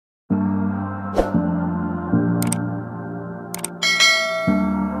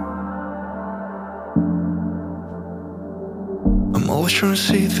always trying to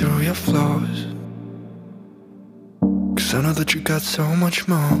see through your flaws, 'cause I know that you got so much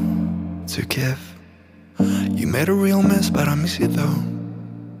more to give. You made a real mess, but I miss you though,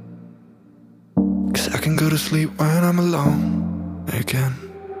 'cause I can go to sleep when I'm alone again.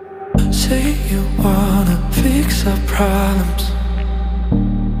 Say you wanna fix our problems.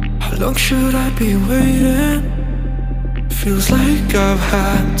 How long should I be waiting? Feels like I've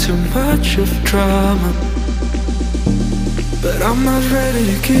had too much of drama, but I'm not ready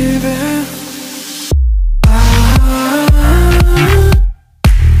to give in.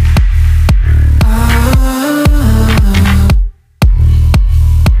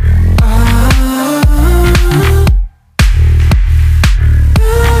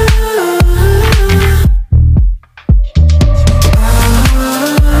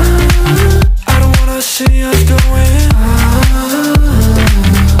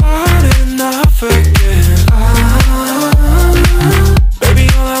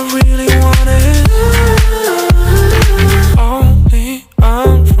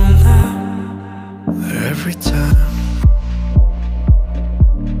 Every time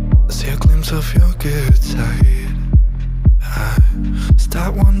I see a glimpse of your good side, I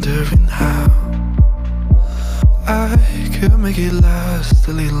start wondering how I could make it last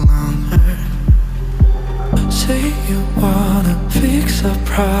a little longer. Say you wanna fix our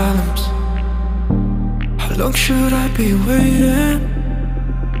problems. How long should I be waiting?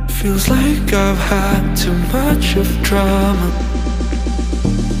 Feels like I've had too much of drama,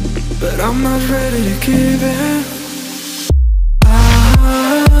 but I'm not ready to give in.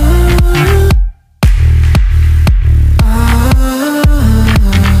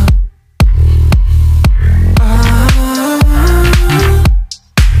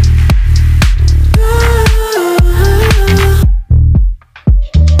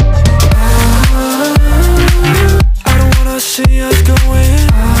 I don't wanna see us going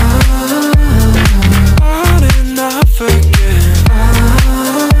on and off again.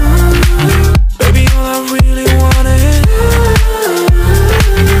 Baby, all I really wanted.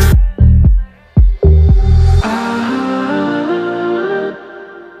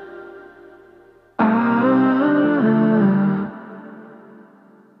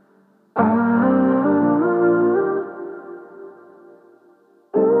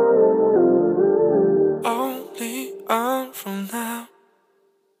 Only on from now.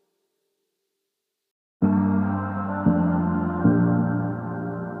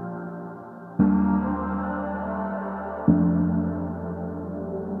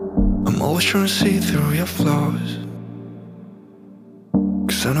 I'm always trying to see through your flaws,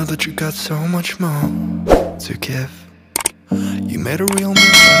 'cause I know that you got so much more to give. You made a real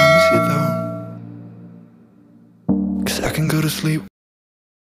mess, but I miss you though, 'cause I can go to sleep